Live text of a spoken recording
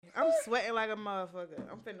I'm sweating like a motherfucker.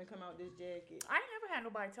 I'm finna come out this jacket. I ain't never had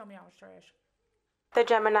nobody tell me I was trash. The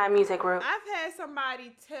Gemini Music Group. I've had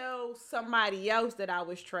somebody tell somebody else that I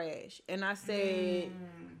was trash. And I said...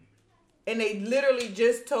 And they literally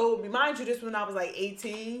just told me, mind you, this when I was like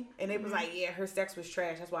 18. And they was like, yeah, her sex was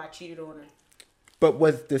trash. That's why I cheated on her. But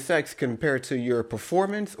was the sex compared to your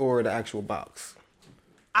performance or the actual box?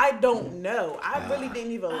 I don't know. I really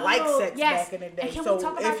didn't even like sex back in the day. So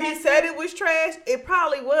if he that? said it was trash, it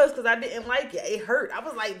probably was because I didn't like it. It hurt. I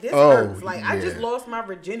was like, this hurts. Like, I just lost my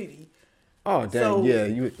virginity. Oh, damn. So,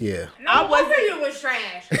 yeah. No wonder you was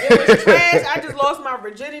trash. It was trash. I just lost my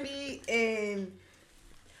virginity. And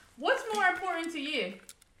what's more important to you?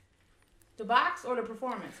 The box or the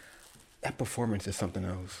performance? That performance is something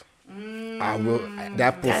else. I will.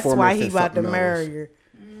 That performance. That's why he is about to something marry else. her.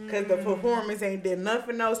 Because the performance ain't did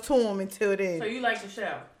nothing else to him until then. So you like the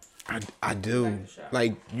show? I do.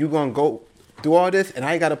 Like, you gonna go do all this and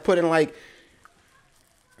I got to put in like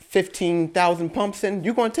 15,000 pumps in.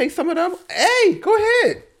 You gonna take some of them? Hey, go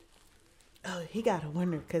ahead. Oh, he got a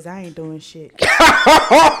winner because I ain't doing shit.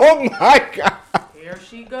 Oh my God. Here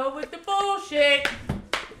she go with the bullshit.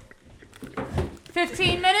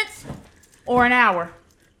 15 minutes or an hour?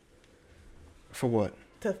 For what?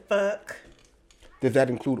 To fuck. Does that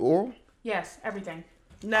include oral? Yes, everything.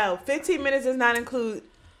 No, 15 minutes does not include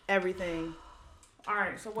everything. All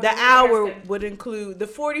right, so what the hour would include the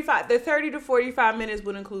 30 to 45 minutes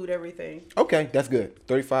would include everything. Okay, that's good.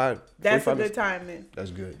 35. That's a good minutes. timing.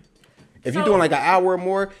 That's good. If you're doing like an hour or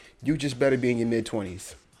more, you just better be in your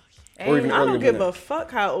mid-20s. Or even I don't earlier give than a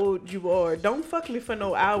fuck how old you are. Don't fuck me for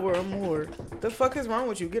no hour or more. The fuck is wrong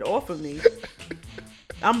with you? Get off of me.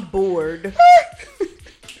 I'm bored.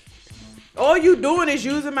 All you doing is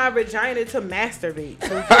using my vagina to masturbate.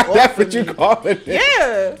 So that's what you call it.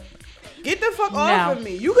 Yeah. Get the fuck off of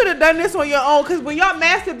me. You could have done this on your own. Because when y'all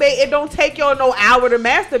masturbate, it don't take y'all no hour to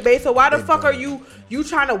masturbate. So why the fuck are you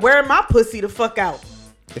trying to wear my pussy the fuck out?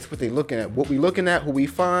 It's what they looking at. What we looking at, who we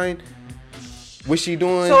find, what she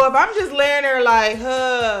doing. So if I'm just laying there like,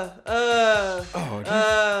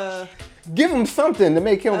 give him something to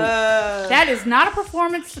make him. That is not a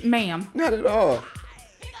performance, ma'am. Not at all.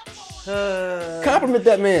 Compliment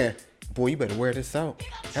that man. Boy, you better wear this out.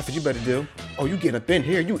 That's what you better do. Oh, you getting up in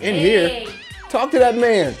here. You in here. Talk to that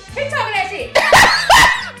man. He talking that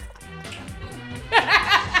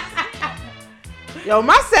shit. Yo,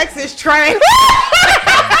 my sex is trash. Cause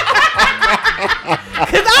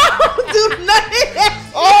I don't do none of that.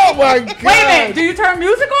 Oh my God. Wait a minute. Do you turn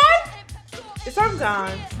music on?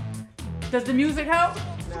 Sometimes. Does the music help?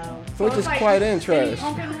 No. So it's just like quiet and trash.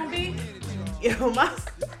 Yo,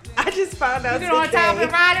 I just found out. You get on top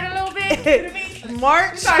and ride it a little bit.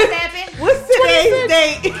 March. Start tapping. What's today's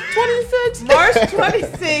date? 26. March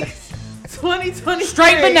 26th, 2020.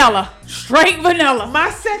 Straight vanilla. Straight vanilla. My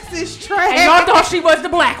sex is trash. And y'all thought she was the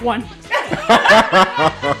black one.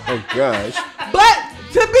 Oh gosh. But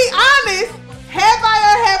to be honest, have I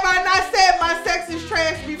or have I not said my sex is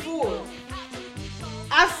trash before?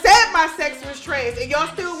 I said my sex was trash, and y'all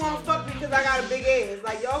still want to fuck me because I got a big ass.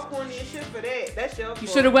 Like, y'all corny as shit for that. That's your fault. You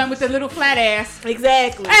should have went with the little flat ass.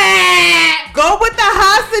 Exactly. Go with the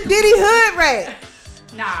Hassa Diddy hood rat.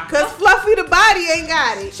 Nah. Because Fluffy the body ain't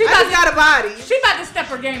got it. She just got a body. She about to step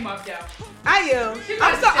her game up, though. I am.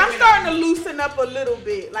 I'm starting to loosen up a little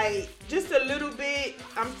bit. Like, just a little bit.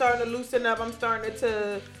 I'm starting to loosen up. I'm starting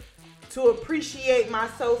to appreciate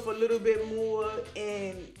myself a little bit more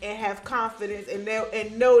and have confidence and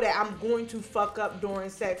know that I'm going to fuck up during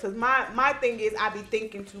sex. Cause my thing is I be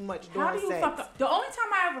thinking too much during sex. How do you fuck up? The only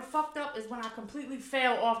time I ever fucked up is when I completely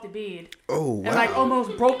fell off the bed. Oh, wow. And like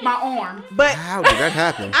almost broke my arm. But how did that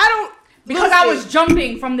happen? Because I was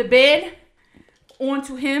jumping from the bed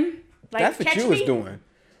onto him. Like, that's what you was doing.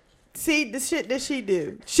 See, the shit that she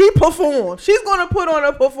do. She performed. She's gonna put on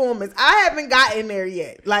a performance. I haven't gotten there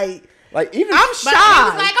yet. Like even I'm shy. He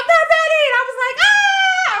was like, I'm not ready. And I was like, I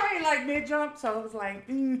already like mid jump. So it was like,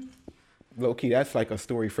 low key, that's like a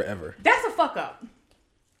story forever. That's a fuck up.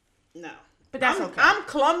 No. But that's okay. I'm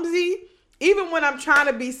clumsy, even when I'm trying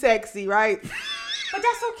to be sexy, right? But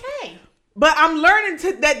that's okay. But I'm learning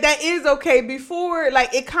that is okay. Before,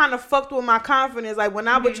 like, it kind of fucked with my confidence. Like, when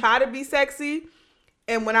I would try to be sexy,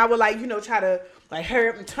 and when I would, like, try to, like, hurry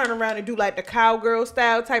up and turn around and do, like, the cowgirl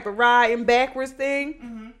style type of riding backwards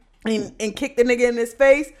thing, and kick the nigga in his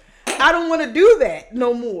face, I don't want to do that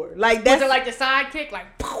no more. Like, that's... Was it like the side kick? Like,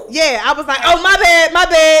 yeah, I was like, oh, my bad.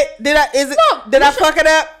 Did I fuck it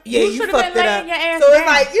up? Yeah, you fucked it up. So it's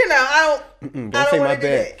like, I don't say my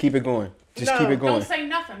bad. Keep it going. Just keep it going. Don't say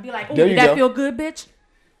nothing. Be like, oh, did that feel good, bitch?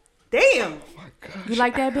 Damn. You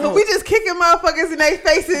like that, So bitch? we just kicking motherfuckers in their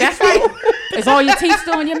faces. That's right. Is all your teeth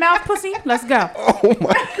still in your mouth, pussy? Let's go. Oh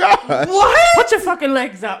my God. What? Put your fucking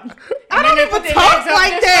legs up. I don't even talk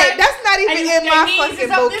like that. That's not even in my fucking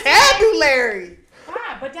vocabulary.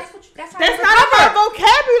 Why? But that's what. That's how That's you not in my recover.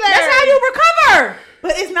 vocabulary. That's how you recover.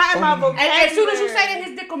 But it's not in my vocabulary. And as soon as you say that,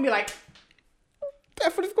 his dick gonna be like,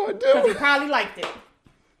 That's what it's gonna because he do. probably liked it.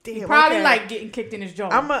 Damn, He probably okay. liked getting kicked in his jaw.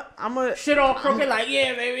 I'm a. Shit all crooked, like,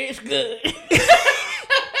 yeah, baby, it's good.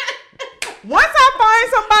 Once I find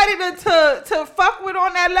somebody to fuck with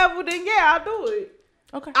on that level, then yeah, I'll do it.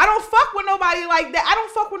 Okay. I don't fuck with nobody like that. I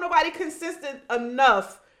don't fuck with nobody consistent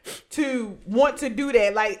enough to want to do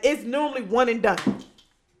that. Like, it's normally one and done.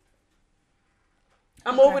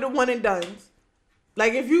 I'm over the one and dones.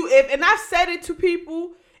 Like, and I've said it to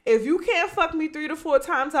people, if you can't fuck me 3 to 4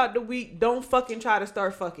 times out the week, don't fucking try to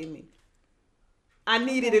start fucking me. I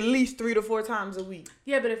need it at least 3 to 4 times a week.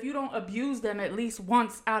 Yeah, but if you don't abuse them at least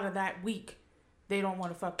once out of that week, they don't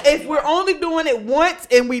want to fuck with If you. we're only doing it once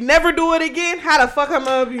and we never do it again, how the fuck am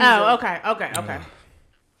I abusing? Oh, okay.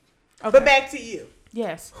 But back to you.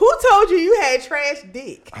 Yes. Who told you had trash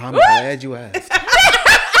dick? I'm glad you asked.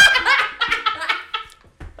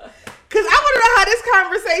 Because I want to know how this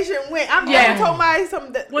conversation went. I'm Yeah. never told my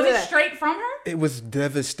something. Was it straight from her? It was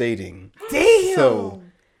devastating. Damn. So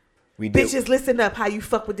we did. Bitches, listen up how you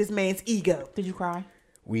fuck with this man's ego. Did you cry?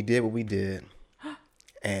 We did what we did,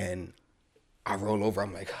 and I roll over.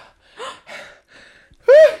 I'm like,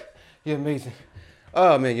 "You're amazing.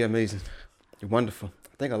 Oh man, you're amazing. You're wonderful.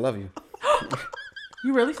 I think I love you."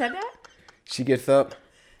 You really said that? She gets up,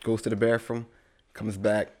 goes to the bathroom, comes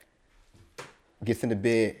back, gets in the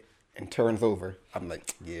bed, and turns over. I'm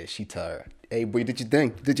like, yeah, she tired. Hey, boy, you did your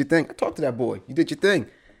thing. You did your thing. I talked to that boy. You did your thing.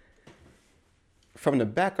 From the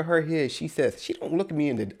back of her head, she says, she don't look at me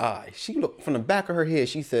in the eye. She look from the back of her head,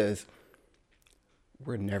 she says,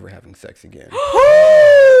 we're never having sex again.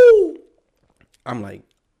 I'm like,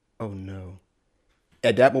 oh no.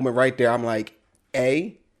 At that moment right there, I'm like,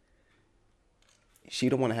 A, she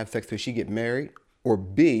don't want to have sex till she get married, or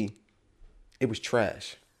B, it was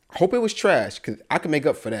trash. I hope it was trash, because I can make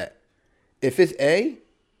up for that. If it's A,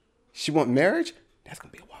 she want marriage, that's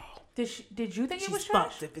going to be a while. Did you think it was She's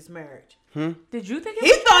trash? fucked if it's marriage. Did you think it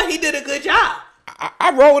He was thought he did a good job.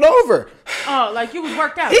 I rolled over. Oh, like you was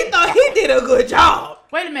worked out. He thought he did a good job.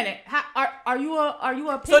 Wait a minute. Are you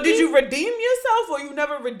a pinky? So did you redeem yourself or you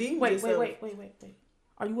never redeemed yourself? Wait.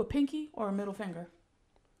 Are you a pinky or a middle finger?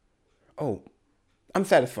 Oh, I'm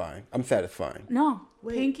satisfying. No.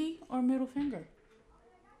 Pinky or middle finger?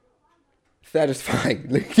 Satisfying.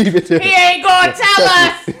 Keep it to He ain't gonna tell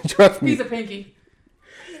us. Trust me. He's a pinky.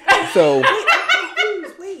 So,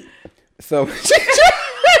 Wait. so she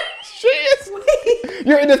is.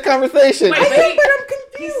 You're in this conversation. Wait, But I'm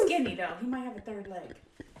confused. He's skinny though. He might have a third leg.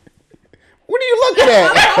 What are you looking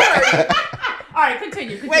at? All right,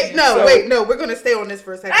 continue. Wait, no. We're gonna stay on this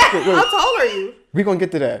for a second. How tall are you? We're gonna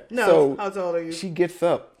get to that. No. So How tall are you? she gets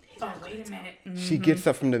up. Oh, wait a minute. She gets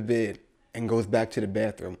up from the bed and goes back to the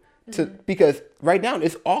bathroom. Because right now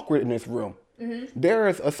it's awkward in this room. There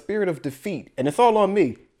is a spirit of defeat, and it's all on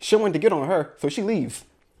me. She wanted to get on her, so she leaves.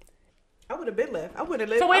 I would have been left. I would have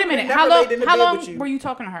left. So wait a minute. How long were you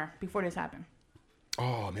talking to her before this happened?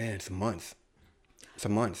 Oh man, some months.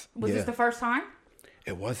 Was this the first time?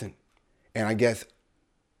 It wasn't. And I guess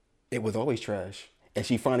it was always trash. And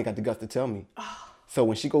she finally got the guts to tell me. So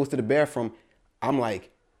when she goes to the bathroom, I'm like,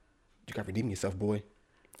 you got to redeem yourself, boy.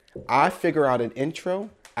 I figure out an intro.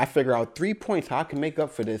 I figure out 3 points how I can make up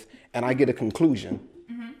for this. And I get a conclusion.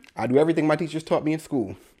 I do everything my teachers taught me in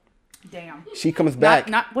school. Damn. She comes back.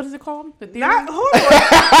 Not what is it called? The theory? Not hold on.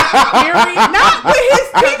 Theory? Not what his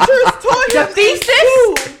teachers taught The him in thesis?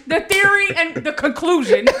 school. The theory and the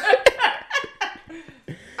conclusion.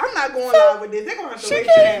 I'm not going live with this. They're gonna have to wait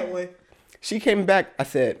for that one. She came back. I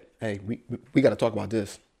said, hey, we got to talk about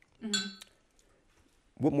this.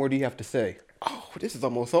 What more do you have to say? Oh, this is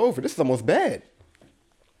almost over. This is almost bad.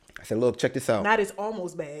 I said, look, check this out. Not it's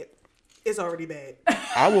almost bad. It's already bad.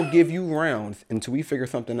 I will give you rounds until we figure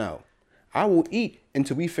something out. I will eat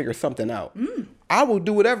until we figure something out. I will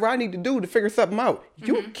do whatever I need to do to figure something out.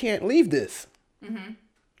 You can't leave this.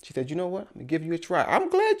 She said, you know what? I'm going to give you a try. I'm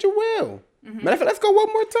glad you will. Matter of fact, let's go one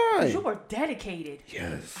more time. You are dedicated.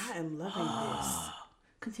 Yes. I am loving this.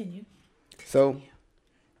 Continue. So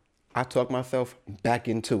I talked myself back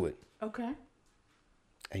into it. Okay.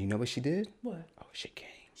 And you know what she did? What? Oh, she came.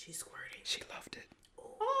 She squirted. She loved it.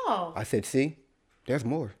 Oh. I said, see, there's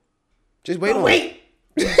more. Just wait on it. Wait.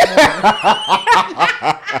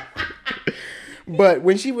 But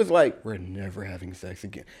when she was like, we're never having sex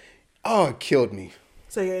again. Oh, it killed me.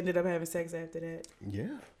 So you ended up having sex after that?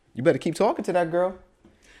 Yeah. You better keep talking to that girl.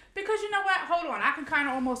 Because you know what? Hold on. I can kind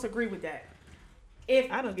of almost agree with that.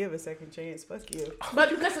 If I don't give a second chance. Fuck you.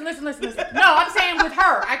 But listen. No, I'm saying with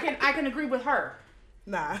her. I can agree with her.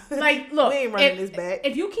 Nah. Like, look. We ain't running this back.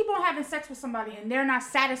 If you keep on having sex with somebody and they're not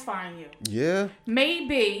satisfying you. Yeah.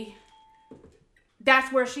 Maybe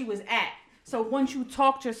that's where she was at. So once you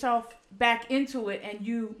talked yourself back into it and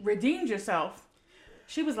you redeemed yourself,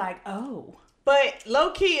 she was like, oh. But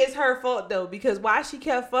low key, it's her fault though, because why she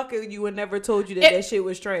kept fucking you and never told you that shit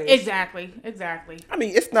was trash. Exactly. I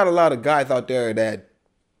mean, it's not a lot of guys out there that,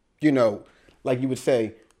 you know, like you would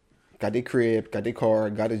say, got their crib, got their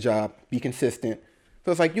car, got a job, be consistent.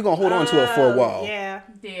 So it's like you're gonna hold on to it for a while. Yeah.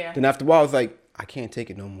 Then after a while, it's like I can't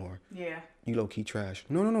take it no more. Yeah. You low key trash.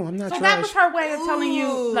 No, I'm not so trash. So that was her way of telling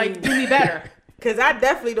you, like, do me better. Cause I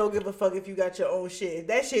definitely don't give a fuck if you got your own shit. If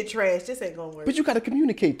that shit trash, this ain't gonna work. But you gotta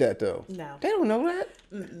communicate that though. No, they don't know that.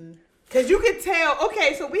 Cause you can tell.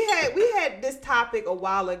 Okay, so we had this topic a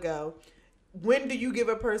while ago. When do you give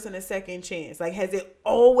a person a second chance? Like, has it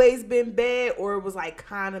always been bad, or it was like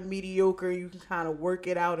kind of mediocre? You can kind of work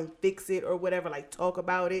it out and fix it, or whatever. Like talk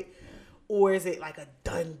about it, or is it like a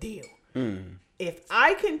done deal? If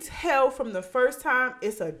I can tell from the first time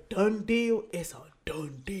it's a done deal, it's a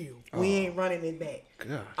done deal. We ain't running it back.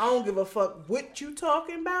 Gosh. I don't give a fuck what you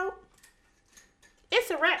talking about. It's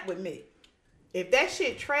a wrap with me. If that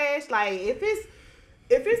shit trash, like if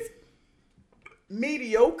it's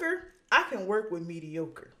mediocre, I can work with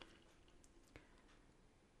mediocre.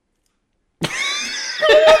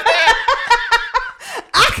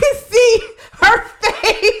 I can see her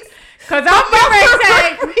face. Cause I'm gonna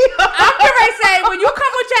say, when you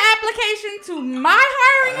come with your application to my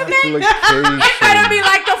hiring event, it better be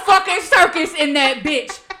like the fucking circus in that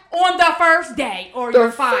bitch on the first day, or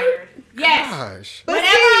you're fired. Yes. Gosh. Whenever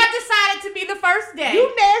I decided to be the first day,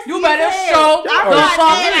 you better show the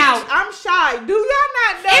fuck out. I'm shy. Do y'all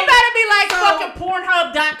not know? It better be like fucking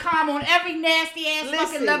Pornhub.com on every nasty ass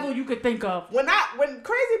fucking level you could think of. When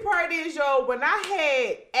crazy part is, yo, when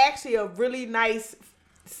I had actually a really nice,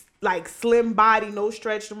 like slim body, no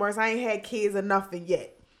stretch marks, I ain't had kids or nothing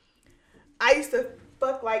yet. I used to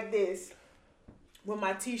fuck like this with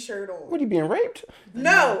my t-shirt on. What, are you being raped?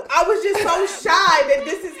 No, I was just so shy that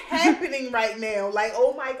this is happening right now. Like,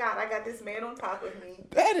 oh my God, I got this man on top of me.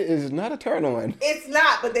 That is not a turn on. It's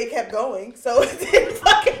not, but they kept going, so it didn't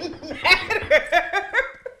fucking matter.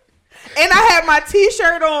 And I had my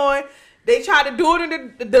t-shirt on. They tried to do it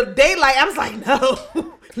in the daylight. I was like, no.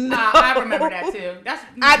 No. I remember that too.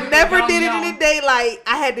 I never did it in the daylight.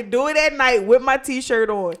 I had to do it at night with my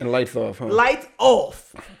t-shirt on. And lights off, huh? Lights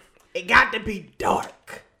off. It got to be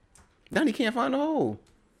dark. Now he can't find the hole.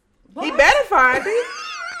 What? He better find it.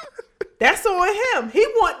 That's on him. He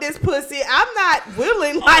want this pussy. I'm not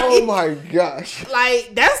willing. Like, oh my gosh.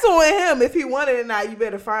 Like, that's on him. If he wanted it or not, you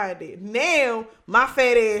better find it. Now, my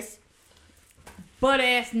fat ass. Butt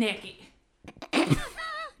ass naked.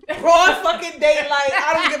 Broad fucking daylight.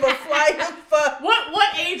 I don't give a flying fuck.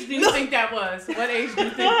 What age do you think that was? What age do you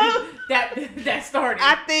think that started?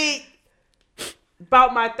 I think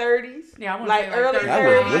about my 30s. Yeah, I want like to say early 30s.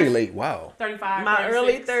 That was really late. Wow. 35. My 36.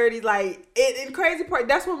 early 30s. Like, and crazy part,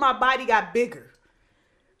 that's when my body got bigger.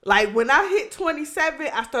 Like, when I hit 27,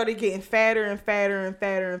 I started getting fatter and fatter and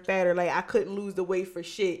fatter and fatter. Like, I couldn't lose the weight for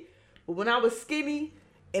shit. But when I was skinny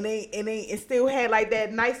and still had like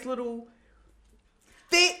that nice little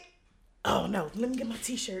fit. Oh no, let me get my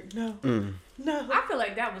t-shirt. No. No. I feel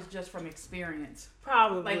like that was just from experience.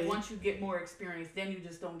 Probably. Like once you get more experience, then you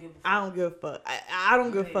just don't give a fuck. I don't give a fuck. I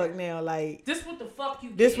don't give a fuck now. Like this what the fuck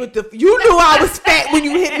you this did. what the you knew I was fat when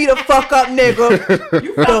you hit me the fuck up, nigga.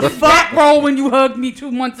 You felt the fuck roll when you hugged me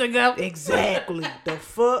 2 months ago. Exactly. The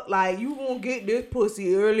fuck, like you won't get this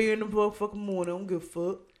pussy early in the motherfucking morning. I don't give a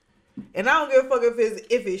fuck. And I don't give a fuck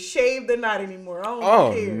if it's shaved or not anymore. I don't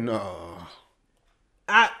care. Oh no.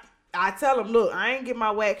 I tell him, look, I ain't get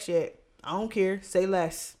my wax yet. I don't care. Say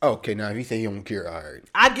less. Okay, now if you say you don't care, all right.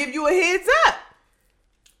 I give you a heads up.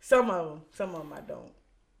 Some of them I don't.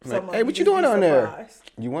 Like, hey, what you doing down there?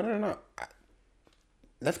 You want it or not?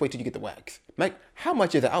 Let's wait till you get the wax. Like, how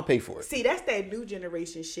much is it? I'll pay for it. See, that's that new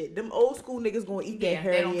generation shit. Them old school niggas gonna eat that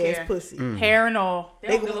hairy ass pussy. Hair and all.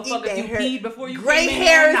 They gonna eat that hair. Peed before you gray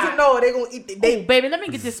hairs and all. They gonna eat that. Oh, baby, let me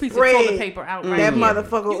get this piece of toilet paper out right that here.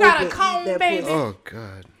 Motherfucker. You got a comb, baby. Oh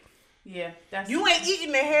God. Yeah, that's you ain't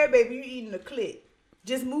eating the hair, baby. You eating the clit.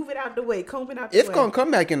 Just move it out the way. Comb it out the way. It's gonna come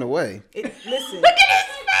back in the way. Listen. Look at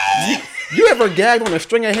this. You ever gagged on a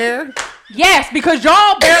string of hair? Yes, because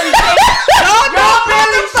y'all barely shave a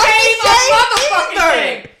motherfucking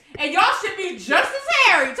thing. And y'all should be just as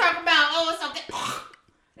hairy talking about, oh, it's okay.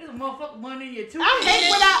 motherfucker one in your tooth. I hate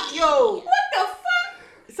What the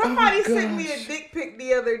fuck? Somebody sent me a dick pic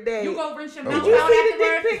the other day. You go rinse your mouth Did you out see the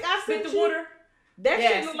afterwards? dick pic I sent With you? the water? That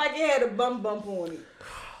shit looked like it had a bum bump on it.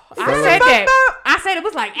 I said that. I said it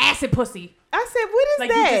was like acid pussy. I said, what is like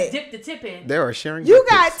that? You just dipped the tip in. They are sharing. You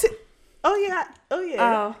got Oh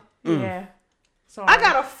yeah. Yeah. Sorry. I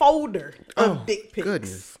got a folder of dick pics.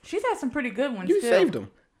 Goodness. She's had some pretty good ones. You still. saved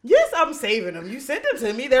them. Yes, I'm saving them. You sent them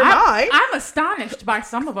to me. They're mine. I'm astonished by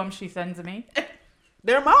some of them she sends me.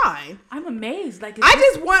 They're mine. I'm amazed. Like I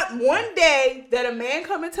just want one day that a man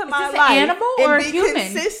come into my life an animal or and a be human?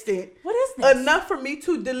 consistent. What is this? Enough for me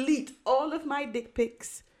to delete all of my dick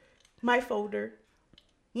pics, my folder.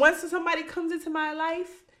 Once somebody comes into my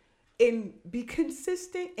life and be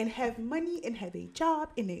consistent and have money and have a job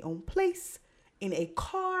in their own place, in a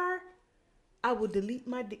car, I will delete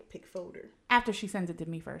my dick pic folder. After she sends it to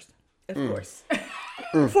me first. Of course.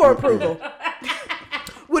 For approval.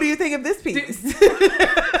 What do you think of this piece?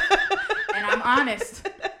 And I'm honest.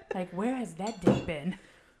 Like, where has that dick been?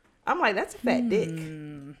 I'm like, that's a fat dick.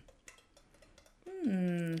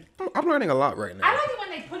 I'm learning a lot right now. I like it when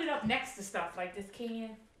they put it up next to stuff like this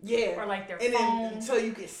can. Yeah. Or like their and phone. then, so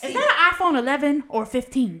you can see. Is that an iPhone 11 or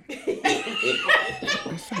 15? Or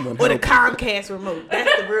the Comcast remote.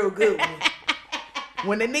 That's the real good one.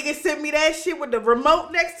 When the nigga sent me that shit with the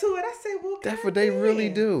remote next to it, I said, well, That's what they really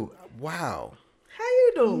do. Wow. How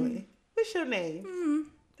you doing? What's your name?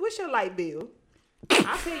 What's your light bill?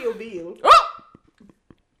 I'll pay your bill.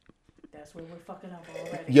 That's where we're fucking up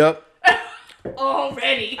already. Yup.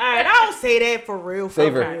 Already. All right, I don't say that for real.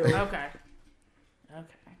 Save her. Okay.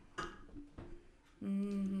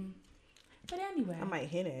 But anyway. I might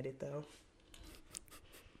hint at it, though.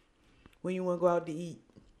 When you want to go out to eat.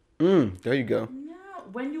 There you go. No,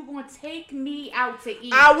 when you gonna take me out to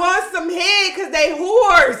eat? I want some head because they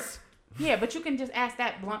whores. Yeah, but you can just ask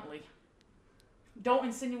that bluntly. Don't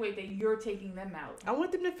insinuate that you're taking them out. I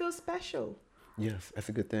want them to feel special. Yes, that's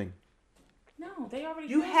a good thing. No, they already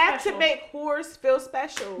You feel have special. to make whores feel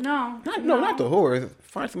special. No, Not the whores.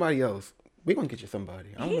 Find somebody else. We gonna get you somebody.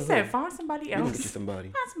 I don't He know said, who. find somebody We gonna else. get you somebody.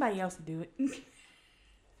 Find somebody else to do it.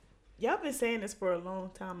 Y'all been saying this for a long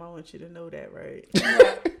time. I want you to know that, right?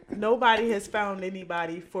 Nobody has found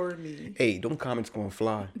anybody for me. Hey, them comments gonna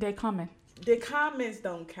fly. They coming. The comments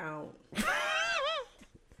don't count.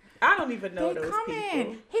 I don't even know They those coming.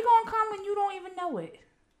 people. He gonna come when you don't even know it.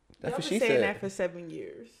 That's Y'all what been she saying said. that for 7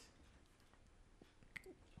 years.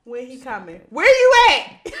 When he coming? Where you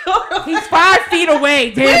at? He's 5 feet away,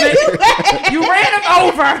 damn it. You ran him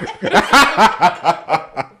over.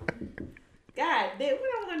 God damn, what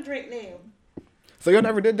I want to drink now? So y'all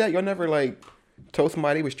never did that? Y'all never like told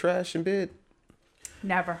somebody was trash in bed?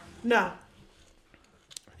 Never. No.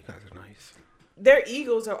 You guys are nice. Their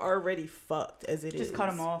egos are already fucked as it is. Just cut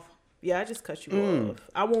them off. Yeah, I just cut you off.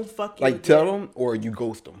 I won't fuck you. Like again. tell them or you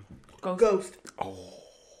ghost them. Ghost. Oh.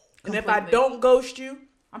 And if I Completely. don't ghost you,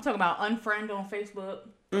 I'm talking about unfriend on Facebook.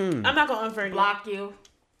 I'm not gonna unfriend you. Block you.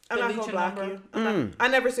 I'm not delete gonna your block number. you. I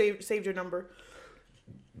never saved your number.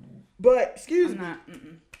 But excuse I'm me, not.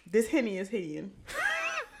 this Henny is hitting.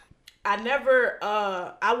 I never.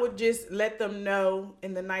 I would just let them know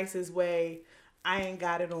in the nicest way. I ain't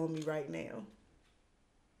got it on me right now.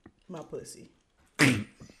 My pussy.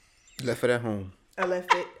 Left it at home. I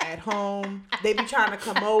left it at home. They be trying to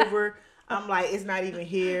come over. I'm like, it's not even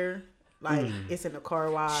here. Like, it's in the car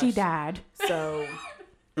wash. She died. So,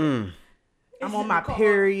 Mm. I'm on my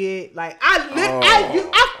period. Like, I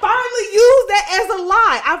finally used that as a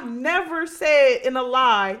lie. I've never said in a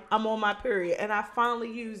lie, I'm on my period. And I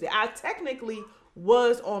finally used it. I technically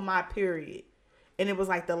was on my period. And it was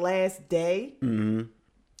like the last day. Mm-hmm.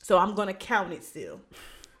 So, I'm going to count it still.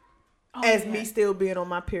 As me still being on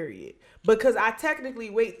my period. Because I technically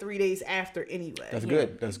wait 3 days after anyway. That's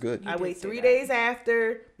good. That's good. I wait 3 days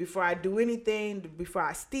after before I do anything, before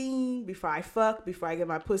I steam, before I fuck, before I get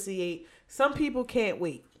my pussy ate. Some people can't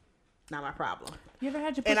wait. Not my problem. You ever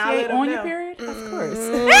had your And pussy I let ate them on your know. period? Of course.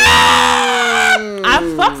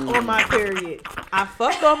 I fucked on my period. I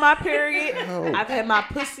fucked on my period. No. I've had my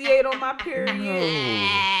pussy ate on my period.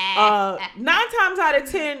 No. 9 times out of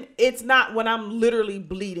 10, it's not when I'm literally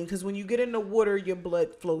bleeding. Because when you get in the water, your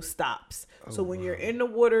blood flow stops. So when you're in the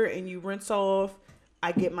water and you rinse off,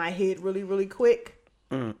 I get my head really, really quick.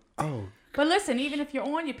 Oh. But listen, even if you're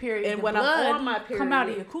on your period, And the when blood I'm on my period, come out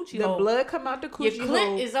of your coochie the hole. blood come out the coochie Your hole.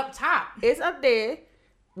 clit is up top. It's up there.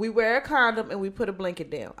 We wear a condom and we put a blanket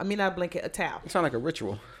down. I mean, not a blanket, a towel. It sounds like a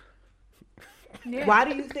ritual. Yeah. Why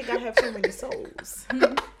do you think I have so many souls?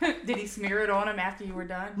 Did he smear it on him after you were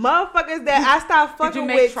done? Motherfuckers that I stopped Did you fucking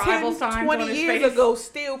make with tribal 10, signs 20 on his years face? ago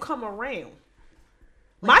still come around.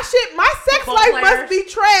 My sex life must be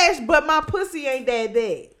trash, but my pussy ain't that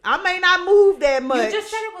bad. I may not move that much. You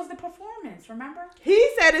just said it was the performance, remember? He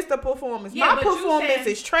said it's the performance. Yeah, my performance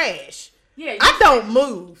is trash. Yeah, I don't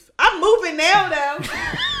move. I'm moving now, though.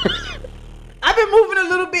 I've been moving a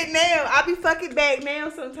little bit now. I be fucking back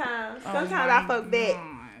now sometimes. Sometimes I fuck back.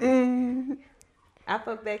 I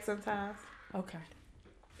fuck back sometimes. Okay.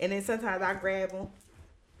 And then sometimes I grab them.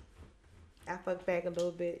 I fuck back a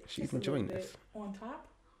little bit. She's enjoying this. On top?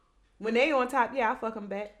 When they on top, yeah, I fuck them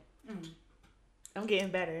back. I'm getting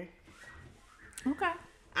better. Okay.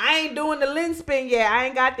 I ain't doing the lens spin yet. I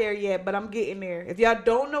ain't got there yet, but I'm getting there. If y'all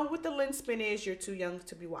don't know what the lens spin is, you're too young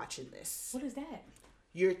to be watching this. What is that?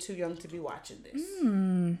 You're too young to be watching this.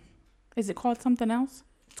 Is it called something else?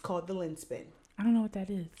 It's called the lens spin. I don't know what that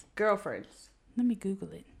is. Girlfriends. Let me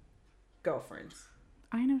Google it. Girlfriends.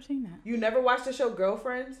 I ain't never seen that. You never watched the show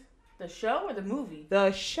Girlfriends? The show or the movie?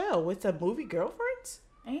 The show. It's a movie, Girlfriends?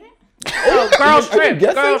 Ain't it? Oh, Girls Trip.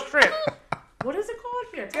 guessing? Girls Trip. What is it called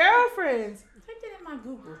here? Girlfriends. Type that in my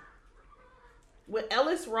Google. With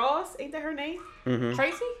Ellis Ross. Ain't that her name? Mm-hmm.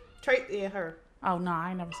 Tracy? Yeah, her. Oh, no, I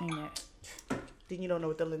ain't never seen that. Then you don't know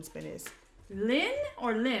what the lens spin is. Lynn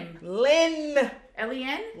or Lim? Lynn.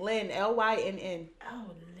 L-E-N? Lynn. L-Y-N-N.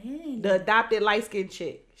 Oh, Lynn. The adopted light-skinned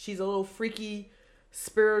chick. She's a little freaky,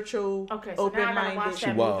 spiritual, Okay, so now I gotta watch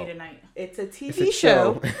open-minded. that movie tonight. It's a TV It's a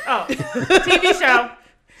show. Oh, TV show.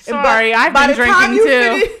 Sorry, And I've been drinking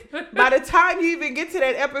too. By the time you even get to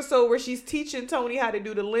that episode where she's teaching Tony how to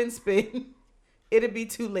do the lens spin, it'll be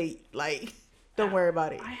too late. Like, don't worry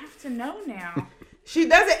about it. I have to know now. She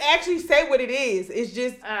doesn't actually say what it is. It's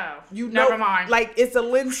just, you know, never mind. like, it's a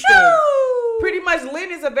lens spin. Pretty much,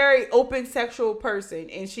 Lynn is a very open sexual person.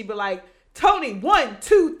 And she'd be like, Tony, 1,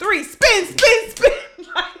 2, 3, spin, spin, spin.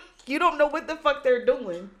 Like, you don't know what the fuck they're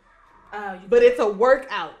doing. But it's a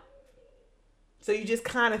workout. So you just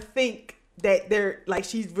kind of think that they're, like,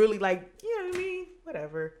 she's really like, you know what I mean?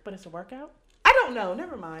 Whatever. But it's a workout? I don't know.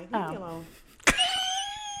 Never mind. Leave me alone.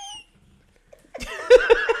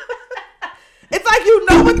 It's like you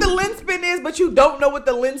know what the lens spin is, but you don't know what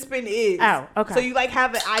the lens spin is. Oh, okay. So you, like,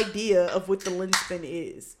 have an idea of what the lens spin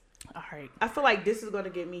is. All right. I feel like this is going to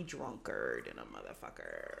get me drunker than a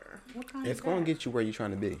motherfucker. It's going to get you where you're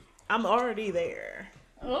trying to be. I'm already there.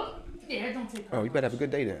 Oh, yeah, don't take Oh, you better have a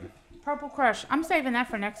good day then. Purple Crush. I'm saving that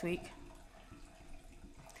for next week.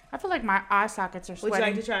 I feel like my eye sockets are sweating. Would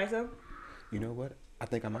you like to try some? You know what? I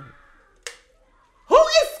think I might. Who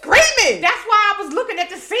is screaming? That's why I was looking at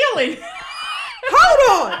the ceiling.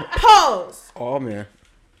 Hold on. Pause. Oh, man.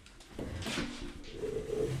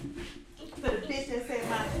 For the bitch that said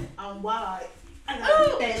I'm wide.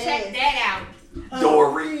 Ooh, check that out.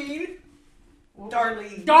 Doreen.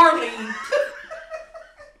 Darlene. Darlene.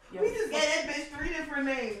 We just gave that bitch 3 different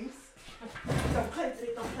names. Don't play with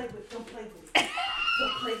it. Don't play with it. Don't play with it.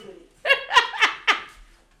 Don't play with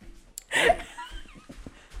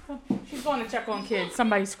it. She's going to check on kids.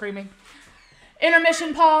 Somebody's screaming.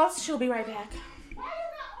 Intermission pause. She'll be right back.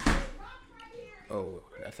 Oh,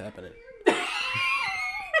 that's happening.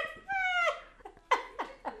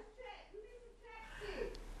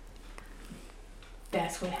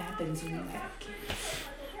 That's what happens when you have kids.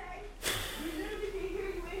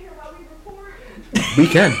 We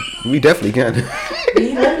can. We definitely can.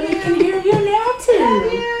 We can hear you now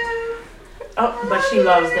too. Oh, but she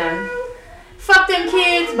loves them. Fuck them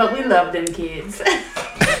kids, but we love them kids.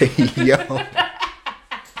 Yo. It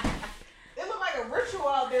look like a ritual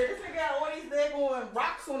out there. This nigga got all these daggone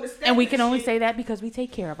rocks on the steps. And we can only say that because we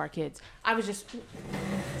take care of our kids. I was just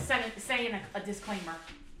saying a disclaimer.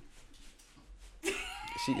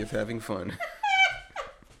 She is having fun.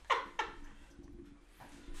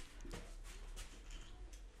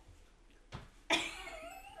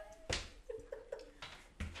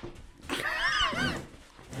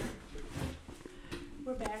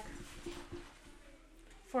 We're back.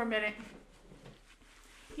 For a minute.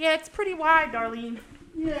 Yeah, it's pretty wide, Darlene.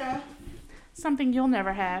 Yeah. Something you'll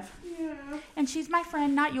never have. Yeah. And she's my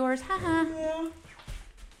friend, not yours. Haha. Yeah.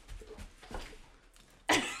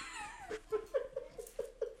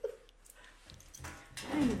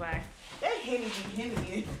 Anyway. That Henny be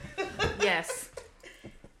Henny. Yes.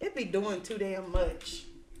 It be doing too damn much.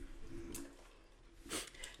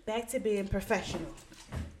 Back to being professional.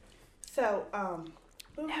 So, what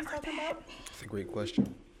were we talking about? That's a great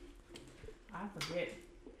question. I forget.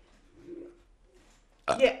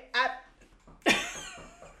 Yeah,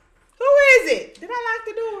 who is it? Did I lock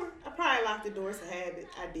the door? I probably locked the door. It's a habit.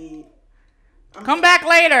 I did. Come back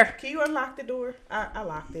later. Can you unlock the door? I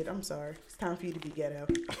locked it. I'm sorry. It's time for you to be ghetto.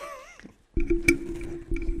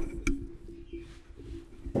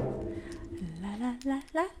 La la la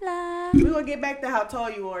la la. We're gonna get back to how tall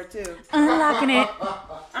you are too. Unlocking it.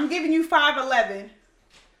 I'm giving you 5'11".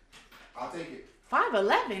 I'll take it.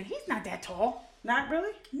 5'11"? He's not that tall. Not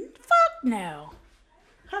really? Fuck no.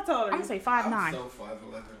 How tall are you? I'm gonna say 5'9". I'm so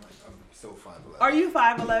 5'11". I'm so 5'11". Are you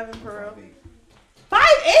 5'11" for real?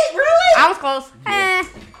 5'8", really? I was close. Yeah.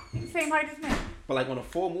 Same height as me. But like on a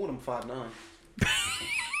full moon, I'm 5'9".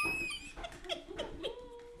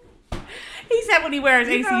 He said when he wears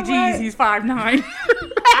You know ACGs, what? he's 5'9".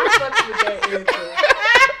 I fucks with that answer.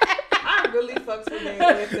 I really fucks with that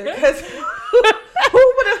answer. Because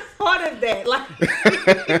who would have thought of that? Like,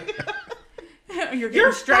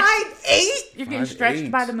 You're stretched. 5'8"? You're getting stretched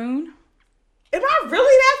 5'8". by the moon. Am I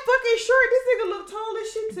really that fucking short? This nigga look tall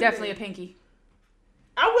as shit to Definitely me. a pinky.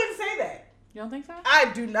 I wouldn't say that. You don't think so?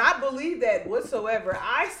 I do not believe that whatsoever.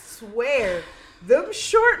 I swear, them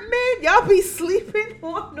short men, y'all be sleeping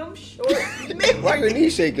on them short men. Why are your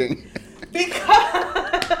knees shaking?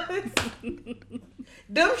 Because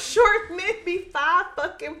them short men be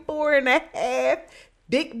 5'4.5".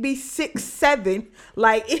 Dick be 6'7".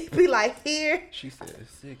 Like it be like here. She said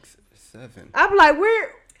 6'7". I'm like, where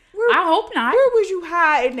I hope not. Where was you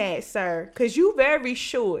hiding at, sir? Cause you very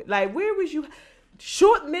short. Like where was you?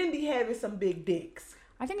 Short men be having some big dicks.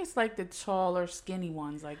 I think it's like the taller, skinny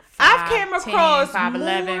ones, like 5'10", I've came across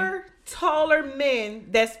 5'11". more taller men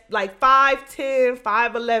that's like 5'10",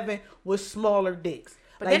 5'11" with smaller dicks.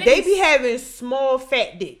 But like then they it's- be having small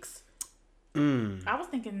fat dicks. I was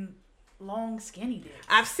thinking long, skinny dicks.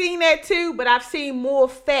 I've seen that too, but I've seen more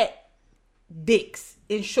fat dicks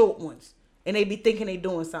in short ones. And they be thinking they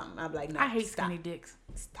doing something. I'm like, no, I hate stop. skinny dicks.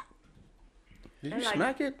 Stop. Did They're you like-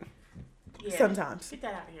 smack it? Yeah. Sometimes. Get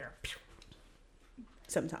that out of here.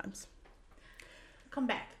 Sometimes. Come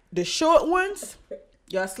back. The short ones,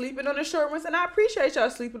 y'all sleeping on the short ones. And I appreciate y'all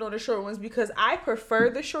sleeping on the short ones because I prefer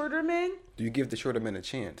the shorter men. Do you give the shorter men a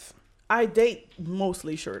chance? I date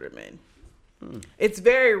mostly shorter men. It's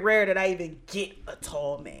very rare that I even get a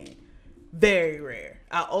tall man. Very rare.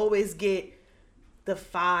 I always get the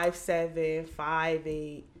 5'7",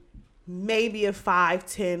 5'8", maybe a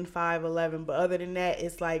 5'10", 5'11", but other than that,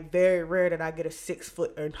 it's like very rare that I get a 6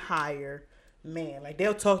 foot and higher man. Like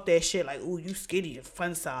they'll talk that shit like, "Ooh, you skinny and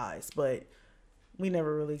fun size," but we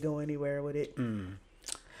never really go anywhere with it.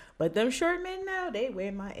 But them short men now, they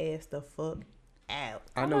wear my ass the fuck out.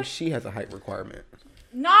 I know she has a height requirement.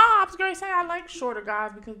 No, I was going to say I like shorter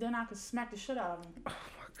guys because then I could smack the shit out of them. Oh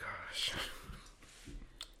my gosh.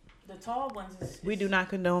 The tall ones is... We do not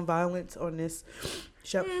condone violence on this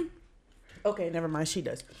show. Okay, never mind. She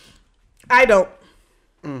does. I don't.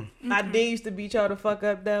 I did used to beat y'all the fuck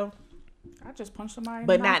up though, I just punched somebody in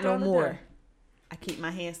but the not mouth the no other more. day. I keep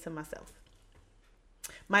my hands to myself.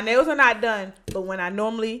 My nails are not done, but when I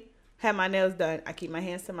normally have my nails done, I keep my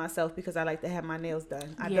hands to myself because I like to have my nails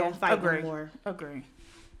done. I don't fight no more. Agree.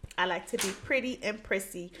 I like to be pretty and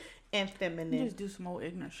prissy and You feminine. just do some old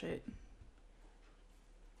ignorant shit.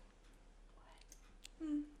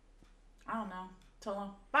 I don't know. Tell them,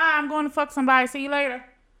 bye, I'm going to fuck somebody. See you later.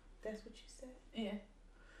 That's what you said. Yeah.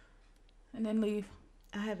 And then leave.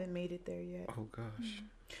 I haven't made it there yet. Oh gosh.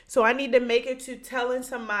 So I need to make it to telling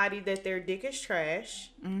somebody that their dick is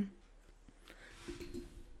trash.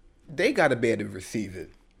 They gotta be able to receive it.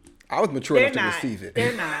 I was mature They're enough to not. receive it.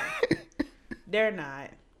 They're not. They're not.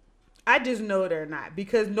 I just know they're not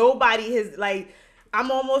because nobody has, like, I'm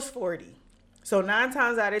almost 40. So 9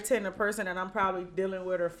 times out of 10, the person that I'm probably dealing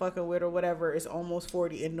with or fucking with or whatever is almost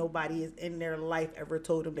 40 and nobody is in their life ever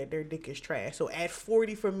told them that their dick is trash. So at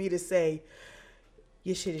 40 for me to say,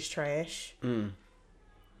 your shit is trash,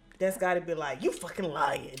 that's got to be like, you fucking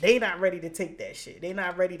lying. They not ready to take that shit. They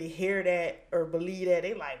not ready to hear that or believe that.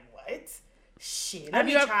 They like, what? Shit, let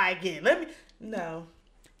me try again. No.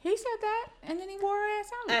 He said that, and then he wore her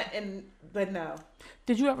ass out. But no.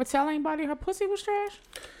 Did you ever tell anybody her pussy was trash?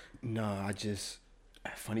 No, I just.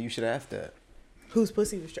 Funny you should ask that. Whose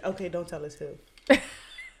pussy was trash? Okay, don't tell us who. Tell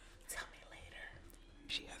me later.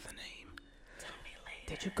 She has a name. Tell me later.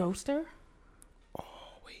 Did you ghost her? Oh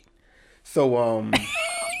wait. So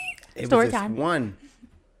it Story was this time. one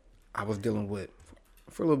I was dealing with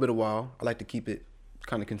for a little bit of while. I like to keep it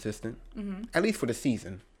kind of consistent, at least for the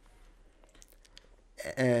season.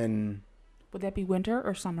 And Would that be winter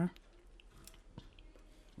or summer?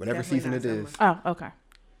 whatever Definitely season not it is. Oh, okay.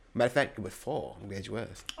 Matter of fact, it was fall. I'm glad you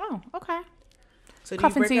asked. Oh, okay. So do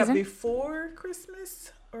Cuffing you break up season. before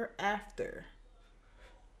Christmas or after?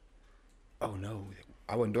 Oh no,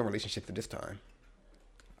 I wasn't doing relationships at this time.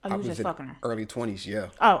 Oh, I you was just in fucking her. early 20s. Yeah,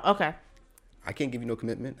 Oh, okay. I can't give you no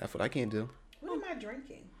commitment. That's what I can't do. What am I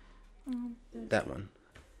drinking? That one.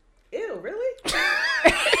 Ew, really?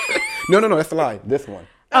 No, that's a lie. This one.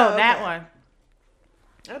 Oh, that one.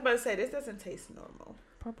 I was about to say, this doesn't taste normal.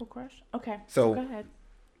 Purple Crush? Okay. So, go ahead.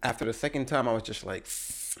 After the second time, I was just like,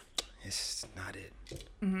 it's not it.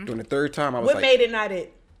 During the third time, I was what like. What made it not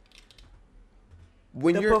it?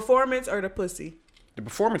 When the performance or the pussy? The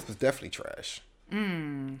performance was definitely trash.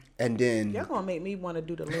 And then. Y'all gonna make me want to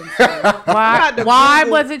do the lens. Why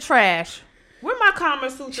was it trash? Where my Kama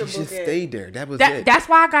Sutra She book just at? stayed there. That was it. That's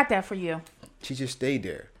why I got that for you. She just stayed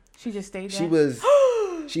there. She just stayed there? She was.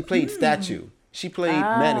 She played statue. She played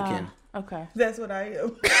mannequin. Okay. That's what I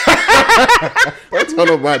am. Don't tell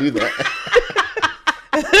nobody that.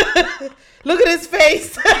 Look at his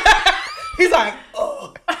face. He's like,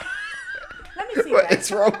 oh. Let me see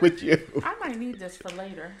What's wrong with you? I might need this for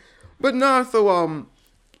later. But no, so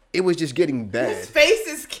it was just getting bad. His face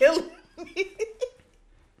is killing me.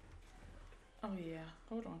 Oh yeah.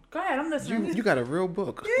 Hold on. Go ahead. I'm listening. You got a real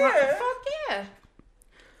book. Yeah. Fuck yeah.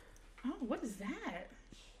 Oh, what is that?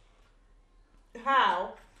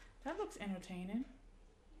 How? That looks entertaining.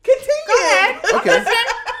 Continue. Go ahead. Okay.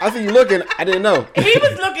 I see you looking. I didn't know. He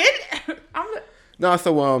was looking. No,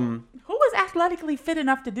 so who was athletically fit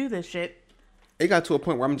enough to do this shit? it got to a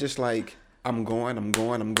point where I'm just like, I'm going.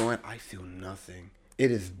 I feel nothing. It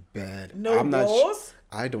is bad. No balls?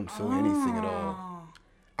 I don't feel anything at all.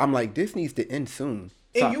 I'm like, this needs to end soon.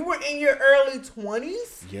 And you were in your early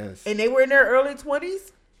 20s? Yes. And they were in their early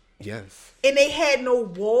 20s? Yes. And they had no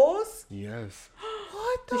walls? Yes.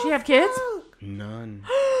 What the Did she have kids? fuck? None.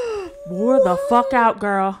 Wore the fuck out,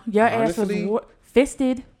 girl. Your Honestly, ass was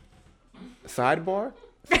fisted. Sidebar.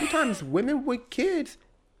 Sometimes women with kids,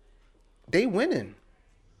 they winning.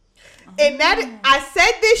 And that I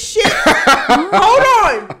said this shit.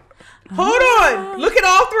 Hold on. Look at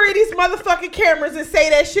all three of these motherfucking cameras and say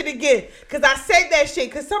that shit again. Cause I said that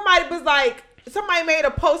shit. Cause somebody was like, somebody made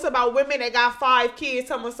a post about women that got 5 kids.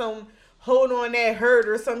 Talking some hold on that hurt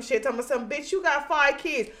or some shit. Talking some bitch, you got 5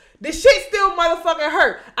 kids. The shit still motherfucking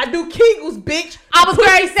hurt. I do Kegels, bitch. I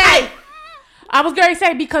was going to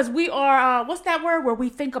say because we are what's that word where we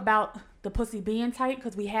think about the pussy being tight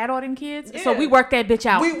because we had all them kids. Yeah. So we worked that bitch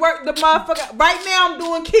out. We worked the motherfucker. Right now I'm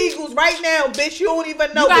doing Kegels. Right now, bitch. You don't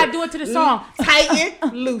even know. You gotta do it to the song.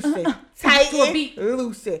 Tighten, loosen. Tighten, to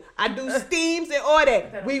loosen. I do steams and all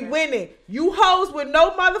that. We winning. You hoes with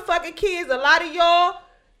no motherfucking kids. A lot of y'all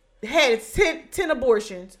had 10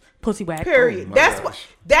 abortions. Pussy whack. Period. Oh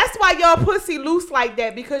That's why y'all pussy loose like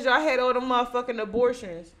that because y'all had all the motherfucking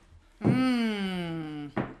abortions.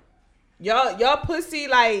 Y'all pussy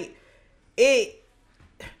like it.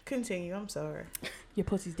 Continue. I'm sorry. Your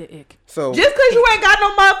pussy's the ick. So just cause you ain't got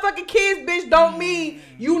no motherfucking kids, bitch, don't mean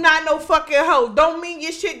you not no fucking hoe. Don't mean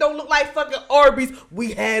your shit don't look like fucking Arby's.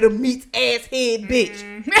 We had a meat ass head, bitch.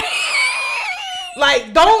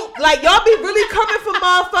 Like y'all be really coming for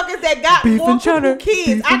motherfuckers that got multiple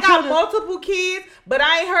kids. I got multiple kids, but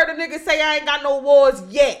I ain't heard a nigga say I ain't got no wars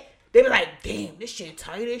yet. They be like, damn, this shit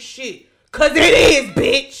tight as shit. Cause it is,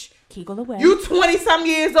 bitch. Kegel away. You 20-some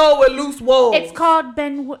years old with loose walls. It's called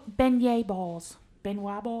beignet balls.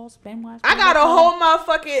 Benoit balls. I got a whole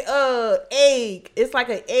motherfucking egg. It's like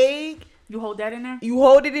an egg. You hold that in there? You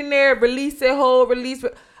hold it in there, release it, release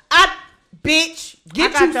it. Bitch,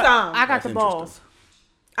 get you some. I got the balls.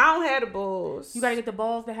 I don't have the balls. You gotta get the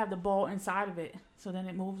balls that have the ball inside of it. So then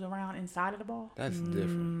it moves around inside of the ball. That's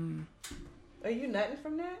different. Are you nutting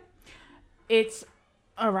from that? It's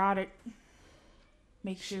erotic.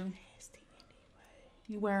 Makes you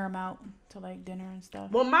wear them out to like dinner and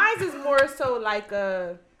stuff. Well, mine is more so like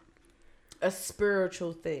a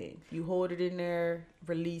spiritual thing. You hold it in there,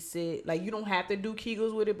 release it. Like you don't have to do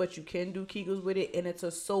Kegels with it, but you can do Kegels with it, and it's a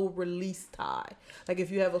soul release tie. Like if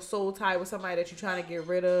you have a soul tie with somebody that you're trying to get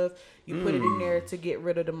rid of, you put it in there to get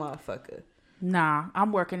rid of the motherfucker. Nah,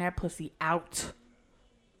 I'm working that pussy out.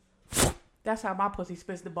 That's how my pussy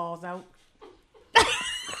spits the balls out.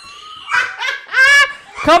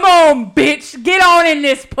 Come on, bitch. Get on in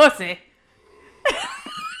this pussy.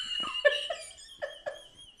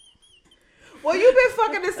 Well, you've been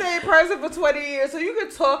fucking the same person for 20 years, so you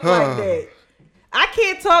can talk like that. I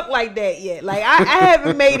can't talk like that yet. Like, I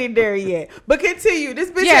haven't made it there yet. But continue.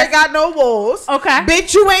 This bitch ain't got no walls. Okay.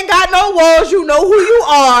 Bitch, you ain't got no walls. You know who you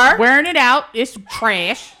are. Wearing it out. It's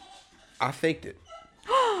trash. I faked it.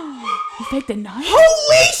 You faked the night?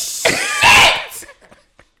 Holy shit!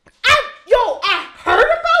 I heard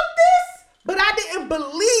about this, but I didn't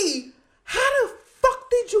believe. How the fuck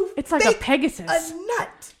did you It's like a Pegasus. A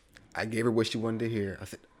nut. I gave her what she wanted to hear. I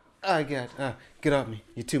said, "Oh God, get off me.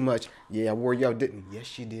 You're too much." Yeah, I wore you out, didn't?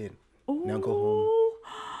 Yes, you did. Ooh. Now go home.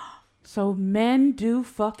 So men do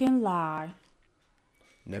fucking lie.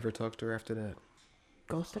 Never talked to her after that.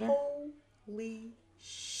 Ghosted her? Oh Holy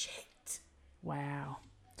shit. Wow.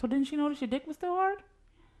 So didn't she notice your dick was still hard?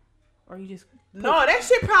 Or you just... No, that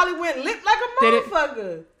shit probably went limp like a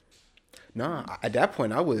motherfucker. Nah, at that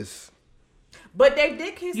point, I was... But they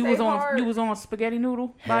dick can stay hard. You was on spaghetti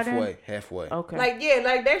noodle by then? Halfway. Okay. Like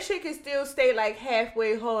that shit can still stay like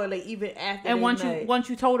halfway hard, like even after. And once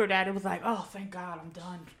you told her that, it was like, oh, thank God, I'm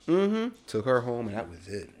done. Mm-hmm. Took her home, and that was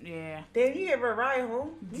it. Yeah. Damn, you gave her a ride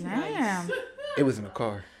home. Damn. Nice. It was in the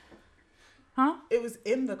car. Huh? It was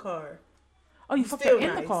in the car. Oh, you fucked her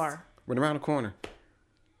in the car. Went around the corner.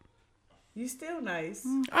 You still nice.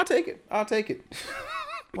 I'll take it.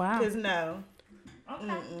 Wow. Cause no. Okay.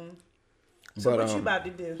 Mm-mm. So what you about to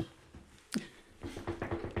do?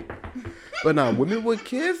 But nah, women with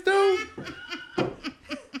kids though.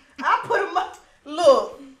 I put them up.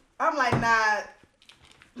 Look, I'm like, nah.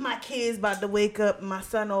 My kid's about to wake up. And my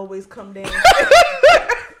son always come down.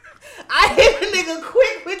 I hit a nigga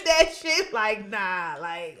quick with that shit. Like, nah,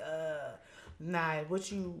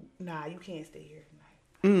 you can't stay here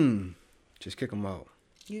tonight. Just kick them out.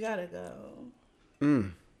 You gotta go.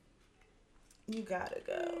 You gotta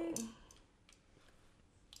go.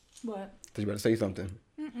 What? So you better say something.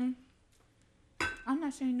 Mm-mm. I'm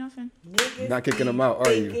not saying nothing. Niggas Not kicking them out,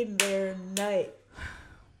 are you? Taking their night.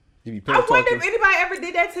 You be I wonder talking. if anybody ever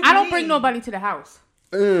did that to me. I don't bring nobody to the house.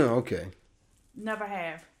 Okay. Never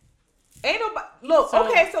have. Ain't nobody. Look,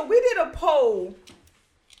 so we did a poll.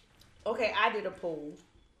 Okay, I did a poll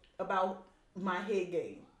about my head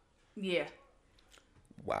game. Yeah.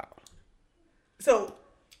 Wow. So,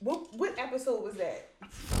 what episode was that?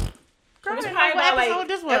 Girl, It was I probably didn't know what about, episode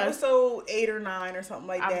this was. Episode 8 or 9 or something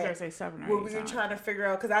like I was that. gonna say 7 or 8. Where we were trying to figure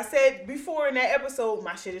out, because I said before in that episode,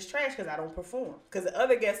 my shit is trash because I don't perform. Because the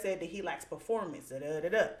other guest said that he likes performance.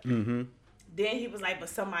 Mm-hmm. Then he was like, but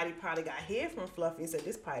somebody probably got head from Fluffy and said,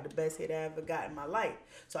 this is probably the best head I ever got in my life.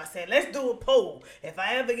 So I said, let's do a poll. If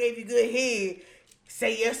I ever gave you good head,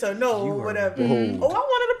 say yes or no or whatever. Bold. Oh, I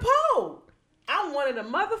wanted a poll. I wanted a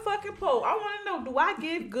motherfucking poll. I want to know, do I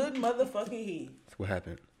give good motherfucking head? That's what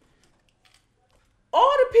happened.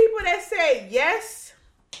 All the people that said yes,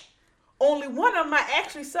 only one of them I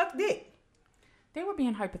actually sucked dick. They were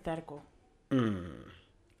being hypothetical. And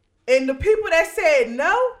the people that said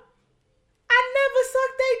no, I never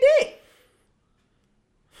sucked their dick.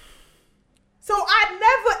 So I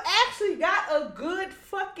never actually got a good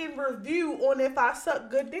fucking review on if I sucked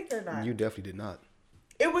good dick or not. You definitely did not.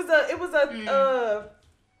 It was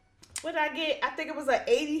what did I get? I think it was a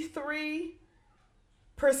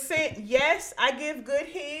 83% yes, I give good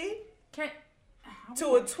head.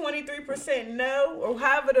 To a 23% no, or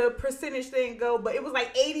however the percentage thing go, but it was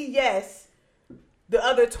like 80 yes, the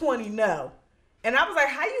other 20 no. And I was like,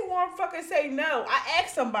 how you want to fucking say no? I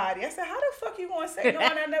asked somebody. I said, how the fuck you want to say no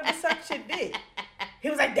and I never sucked your dick? He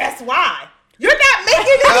was like, that's why. You're not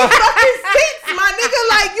making any fucking sense, my nigga.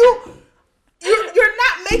 Like, you're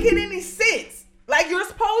not making any sense. Like, you're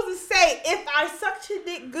supposed to say, if I sucked your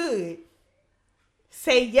dick good,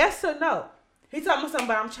 say yes or no. He talking about something,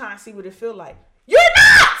 but I'm trying to see what it feel like. You're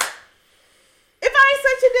not! If I ain't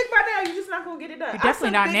sucked your dick by now, you're just not going to get it done. You're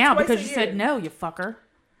definitely not now because you said no, you fucker.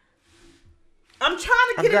 I'm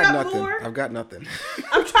trying to get it up more. I've got nothing.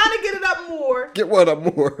 I'm trying to get it up more. Get what up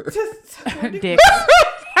more? Dick.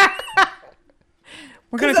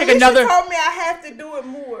 We're gonna take another. She told me I have to do it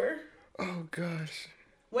more. Oh gosh.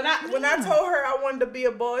 When I told her I wanted to be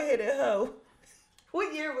a bald-headed hoe.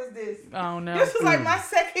 What year was this? Oh no. This was like my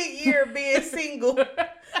second year being single.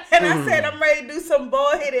 And I said I'm ready to do some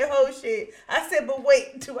bald-headed hoe shit. I said, but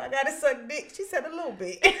wait, do I gotta suck dick? She said a little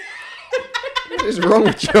bit. What is wrong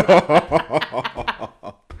with y'all?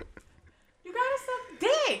 You gotta suck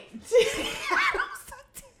dick. I don't suck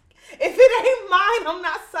dick. If it ain't mine, I'm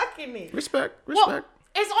not sucking it. Respect. Well,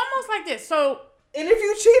 it's almost like this. So, and if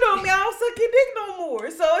you cheat on me, I don't suck your dick no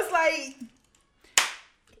more. So it's like,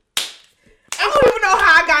 I don't even know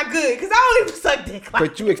how I got good because I don't even suck dick. Like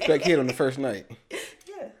but you expect hit on the first night.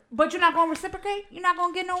 Yeah. But you're not gonna reciprocate. You're not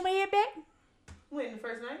gonna get no man back. When the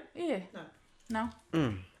first night? Yeah. No.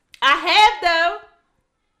 I have though.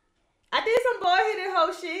 I did some bald-headed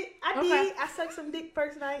hoe shit. I did. I sucked some dick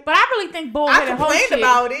first night. But I really think bald-headed hoe shit. I complained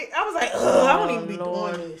about it. I was like, ugh, I don't even be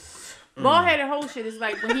doing this. Bald-headed hoe shit is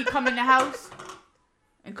like when he come in the house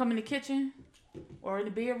and come in the kitchen or in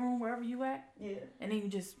the bedroom, wherever you at. Yeah. And then you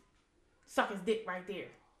just suck his dick right there.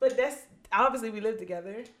 But that's, obviously we live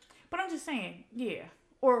together. But I'm just saying, yeah.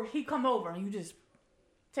 Or he come over and you just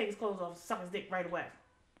take his clothes off, suck his dick right away.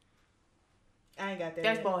 I ain't got there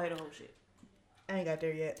That's yet. bald-headed hoe shit. I ain't got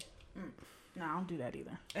there yet. No, I don't do that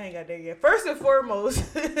either. I ain't got there yet. First and foremost,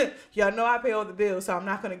 y'all know I pay all the bills, so I'm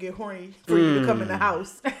not gonna get horny for you to come in the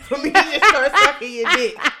house for me to just start sucking your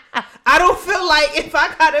dick. I don't feel like if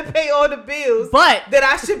I gotta pay all the bills, but that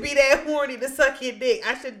I should be that horny to suck your dick.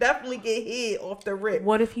 I should definitely get head off the rip.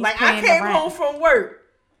 What if he's like paying I came the rent? home from work?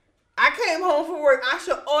 I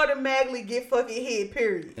should automatically get fucking head.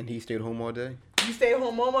 Period. And he stayed home all day. You stay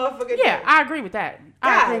home all motherfucking yeah, day. I agree with that.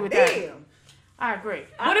 I agree with that. I agree.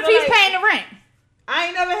 What if feel he's like- paying the rent? I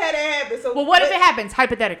ain't never had that happen. So Well, what if it happens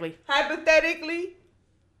hypothetically? Hypothetically,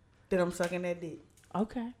 then I'm sucking that dick.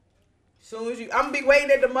 Okay. Soon as I'm gonna be waiting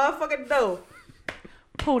at the motherfucking door.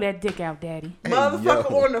 Pull that dick out, daddy. Hey, Motherfucker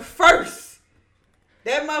yo. on the first.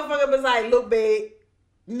 That motherfucker was like, look, babe,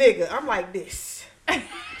 nigga. I'm like this.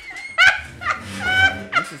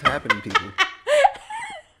 This is happening, people.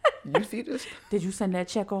 You see this? Did you send that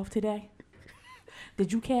check off today?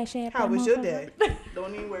 Did you cash app? How that was your motherfucker? day?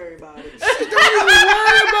 Don't even worry about it. Don't even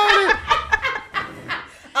worry about it.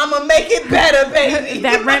 I'm gonna make it better, baby.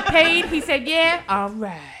 That rent paid? He said, yeah. All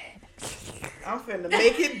right. I'm finna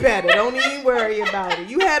make it better. Don't even worry about it.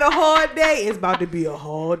 You had a hard day. It's about to be a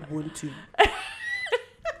hard one, too.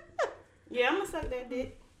 Yeah, I'm gonna suck that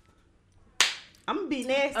dick. I'm gonna be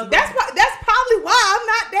nasty. Okay. That's probably why I'm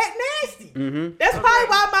not that nasty. Mm-hmm. That's probably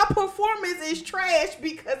why my performance is trash,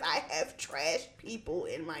 because I have trash people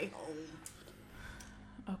in my home.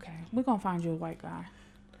 Okay. We're going to find you a white guy.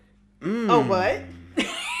 Oh, what?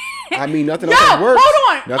 I mean, nothing Yo, else has worked.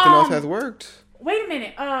 hold on. Nothing else has worked. Wait a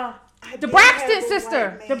minute. The did Braxton have a sister.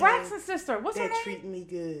 white The man Braxton sister. What's her that name? treat me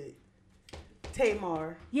good.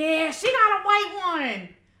 Tamar. Yeah, she got a white one.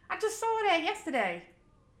 I just saw that yesterday.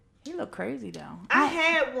 He look crazy though. I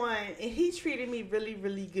had one, and he treated me really,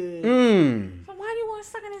 really good. So why do you want to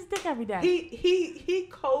suck in his dick every day? He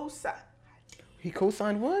co-signed. He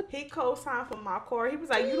co-signed what? He co-signed for my car. He was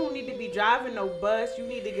like, you don't need to be driving no bus. You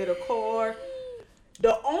need to get a car.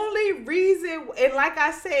 The only reason, and like I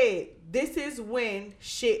said, this is when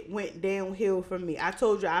shit went downhill for me. I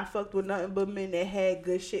told you I fucked with nothing but men that had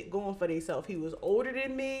good shit going for themselves. He was older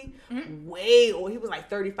than me, way old. He was like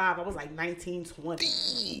 35. I was like 19, 20.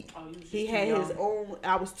 He had his own.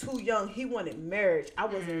 I was too young. He wanted marriage. I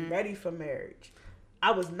wasn't ready for marriage. I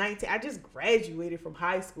was 19. I just graduated from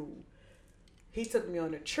high school. He took me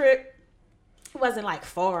on a trip. It wasn't like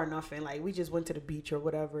far or nothing. Like we just went to the beach or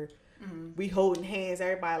whatever. We holding hands.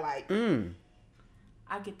 Everybody like.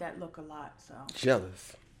 I get that look a lot. So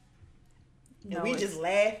Jealous. And we just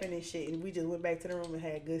laughing and shit. And we just went back to the room and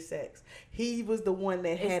had good sex. He was the one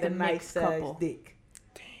that had the a nice mixed sized couple. dick.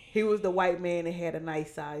 He was the white man that had a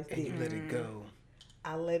nice sized And dick. you let it go.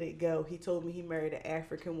 I let it go. He told me he married an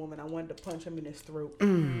African woman. I wanted to punch him in his throat.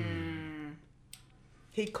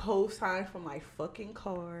 He co-signed for my fucking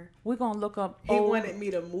car. we're gonna look up. He wanted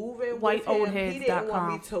me to move in with him. He didn't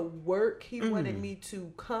want me to work. He wanted me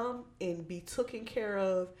to come and be taken care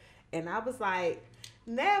of. And I was like,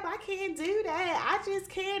 Neb, I can't do that. I just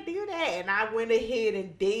can't do that. And I went ahead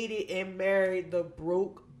and dated and married the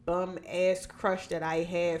broke bum ass crush that I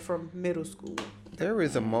had from middle school. There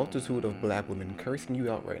is a multitude of black women cursing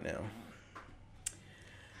you out right now.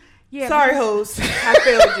 Yeah, Sorry, host. I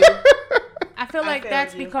failed you. I feel like failed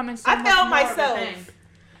that's you. becoming so I much failed more of a myself. thing.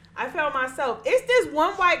 I failed myself. It's this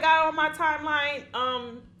one white guy on my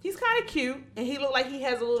timeline. He's kind of cute, and he looked like he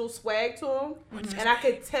has a little swag to him, and I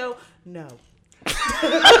could tell. No,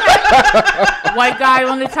 White guy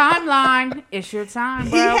on the timeline. It's your time,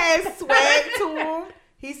 he bro. has swag to him.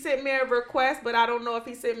 He sent me a request, but I don't know if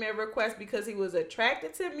he sent me a request because he was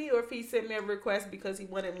attracted to me, or if he sent me a request because he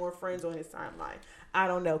wanted more friends on his timeline. I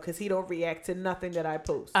don't know, because he don't react to nothing that I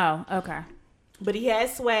post. Oh, okay. But he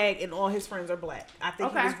has swag, and all his friends are black. I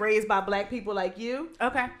think he Okay. was raised by black people like you.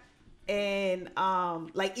 Okay. And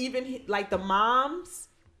like even like the moms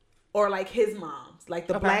or like his moms, like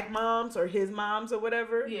the Okay. black moms or his moms or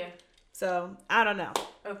whatever. Yeah. So I don't know.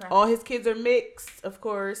 Okay. All his kids are mixed, of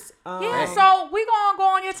course. Yeah, so we gonna go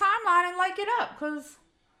on your timeline and like it up, cause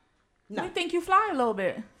No. we think you fly a little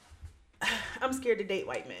bit. I'm scared to date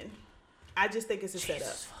white men. I just think it's a setup.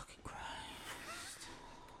 Fucking Christ.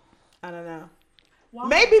 I don't know. Why?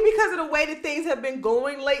 Maybe because of the way that things have been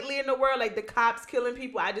going lately in the world, like the cops killing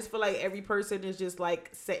people. I just feel like every person is just like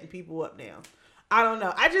setting people up now. I don't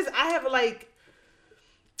know. I have like,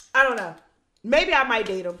 I don't know. Maybe I might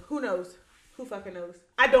date him. Who knows? Who fucking knows?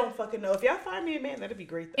 I don't fucking know. If y'all find me a man, that'd be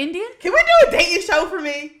great though. Indian? Can we do a dating show for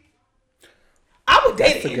me? I would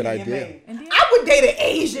date That's an a good Indian idea. man. Indian? I would date an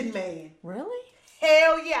Asian man. Really?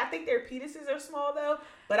 Hell yeah. I think their penises are small though.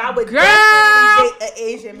 But I would Girl, definitely date an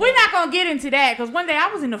Asian man. We're not gonna get into that, cause one day I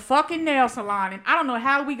was in the fucking nail salon and I don't know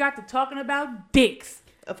how we got to talking about dicks.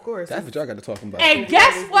 Of course. That's what y'all got to talk about. And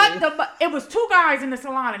guess what? It was 2 guys in the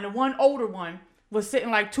salon, and the one older one was sitting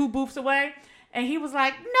like 2 booths away. And he was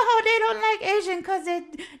like, no, they don't like Asian because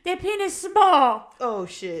their penis small. Oh,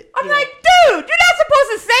 shit. I'm like, dude, you're not supposed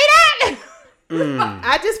to say that.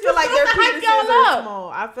 I just feel like their penises are small.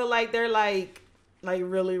 I feel like they're like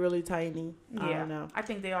really, really tiny. Yeah, I don't know. I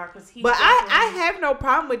think they are because But I have no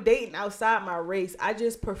problem with dating outside my race. I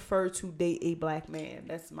just prefer to date a black man.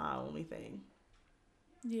 That's my only thing.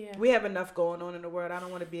 Yeah. We have enough going on in the world. I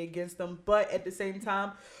don't want to be against them. But at the same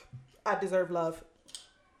time, I deserve love.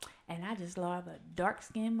 And I just love a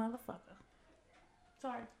dark-skinned motherfucker.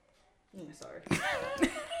 Sorry. Sorry.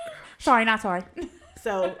 Sorry, not sorry.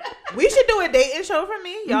 So, we should do a dating show for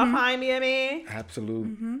me. Y'all find me a man.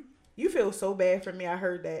 Absolute. You feel so bad for me. I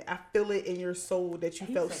heard that. I feel it in your soul that you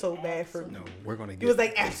felt so bad for me. No, we're going to get It was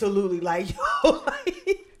like, absolutely. Like, yo.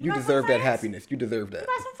 You deserve that happiness. You deserve that. You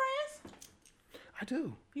got some friends? I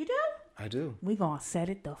do. You do? I do. We gonna set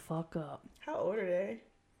it the fuck up. How old are they?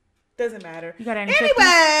 Doesn't matter. You got any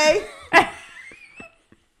Anyway.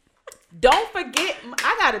 Don't forget,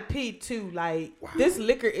 I gotta pee too. Like, this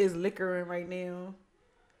liquor is liquoring right now.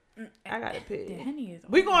 I gotta pee. The Henny is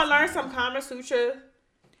We gonna learn some Kama Sutra.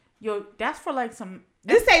 Yo, that's for like some.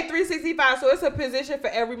 This say 365, so it's a position for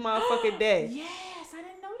every motherfucking day. Yes, I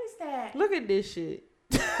didn't notice that. Look at this shit.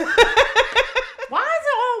 Why is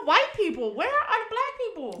it all white people? Where are the black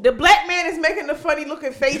people? The black man is making the funny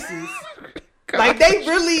looking faces. Like, they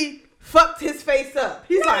really fucked his face up.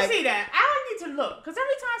 He's Let like, me see that. I don't need to look. Because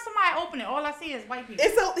every time somebody open it, all I see is white people.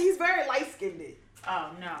 he's very light skinned.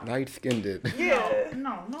 Oh, no. Light skinned. Yeah.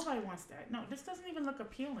 No, nobody wants that. No, this doesn't even look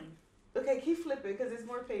appealing. Okay, keep flipping because it's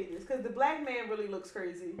more pages. Because the black man really looks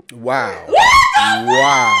crazy. Wow. What?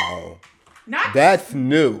 Wow. Not That's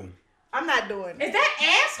new. I'm not doing it. Is that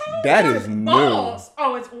asshole? That or is new. balls?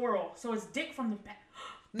 Oh, it's oral. So it's dick from the back.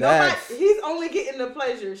 He's only getting the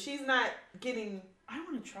pleasure. She's not getting. I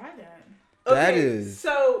want to try that. Okay, That is.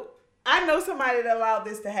 So I know somebody that allowed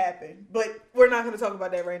this to happen, but we're not going to talk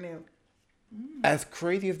about that right now. As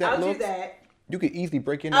crazy as that I'll looks, do that. you could easily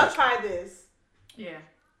break your I'll neck. try this. Yeah.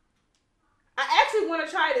 I actually want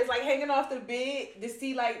to try this, like hanging off the bed to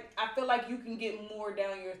see, like, I feel like you can get more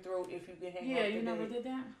down your throat if you can hang off the bed. Yeah, you never did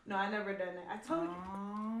that? No, I never done that. I told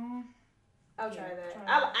you. I'll try that. Try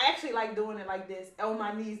I actually like doing it like this, on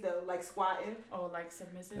my knees though, like squatting. Oh, like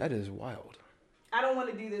submissive? That is wild. I don't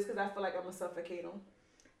want to do this because I feel like I'm going to suffocate them.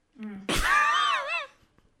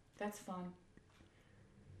 That's fun.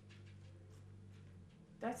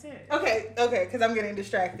 That's it. Okay, because I'm getting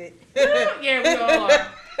distracted. Yeah, we all are.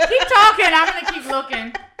 Keep talking. I'm going to keep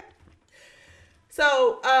looking.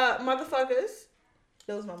 So, motherfuckers.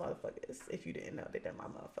 Those my motherfuckers. If you didn't know, they're my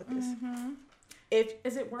motherfuckers. Mm-hmm.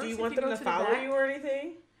 Is it worse do you if want you them go to to the follow back? you or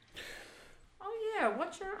anything? Oh, yeah.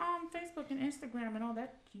 What's your Facebook and Instagram and all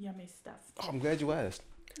that yummy stuff? Oh, I'm glad you asked.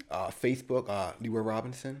 Facebook, Leroy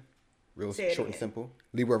Robinson. Real Say it short and again. simple.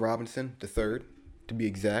 Leroy Robinson, the third, to be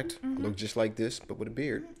exact. I look just like this, but with a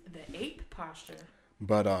beard. The ape posture.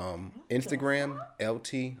 But Instagram,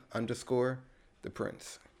 LT_the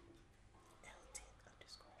Prince.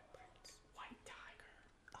 White tiger.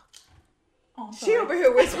 Oh, I'm She sorry. over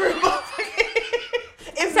here whispering.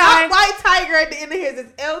 It's Sorry. not White Tiger at the end of his.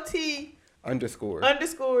 It's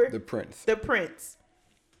LT_the The Prince. Prince.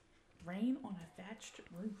 Rain on a thatched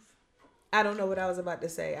roof. I don't know what I was about to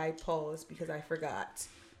say. I paused because I forgot.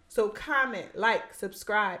 So comment, like,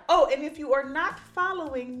 subscribe. Oh, and if you are not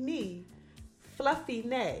following me, Fluffy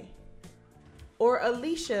Nay, or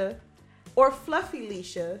Alicia, or Fluffy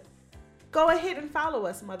Leisha, go ahead and follow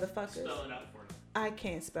us, motherfuckers. Spell it out for me. I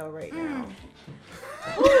can't spell right now.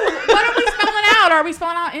 What are we spelling out? Are we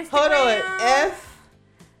spelling out Instagram? Hold on.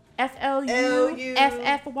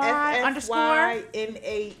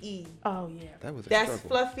 FLUFFY_NAE. That Oh, yeah. was a That's struggle.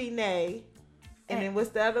 Fluffy Nay. And then what's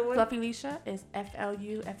the other one? Fluffy Leisha is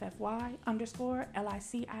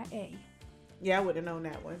FLUFFY_LICIA. Yeah, I would have known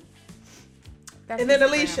that one. That's And then Instagram.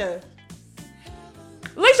 Alicia.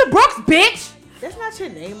 Alicia Brooks, bitch! That's not your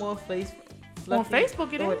name on Facebook. On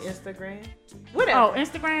Facebook it or is. Instagram. Whatever. Oh,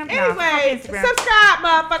 Instagram? Anyway, Instagram. subscribe,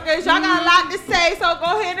 motherfuckers. Y'all got a lot to say, so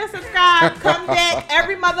go ahead and subscribe. Come back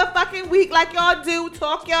every motherfucking week like y'all do.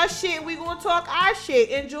 Talk y'all shit. We gonna talk our shit.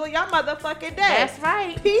 Enjoy your motherfucking day. That's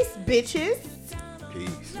right. Peace, bitches.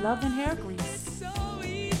 Peace. Love and hair grease.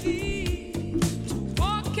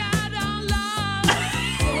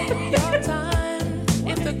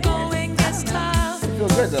 Feel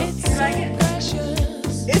good though. You like it?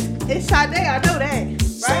 It's Sade, I know that. Right?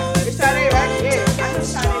 It's Sade, right? Yeah. I know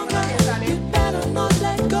Sade, but I can't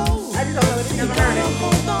Sade. I just don't know what it is. Never heard it.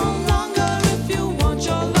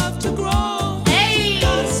 Hey!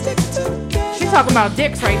 talking about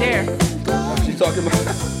dicks right there. She's talking about.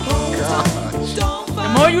 Gosh. The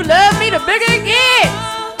more you love me, the bigger it gets.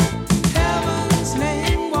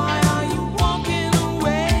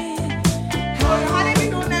 How they be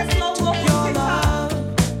doing that slow walk on TikTok?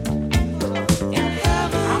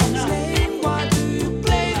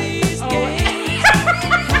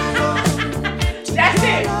 That's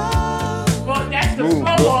it. Well, that's the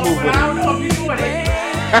slow walk, but I don't know if you're doing it.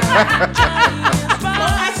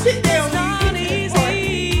 Slow that shit down.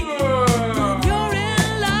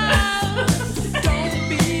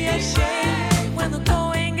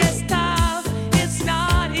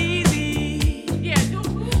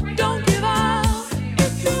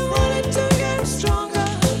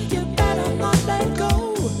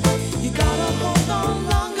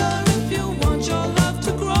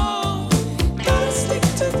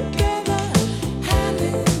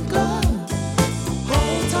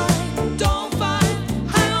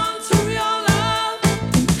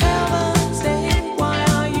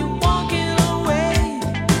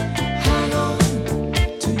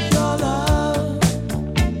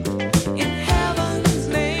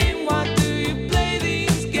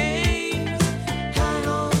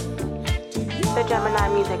 The Gemini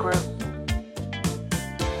Music Group.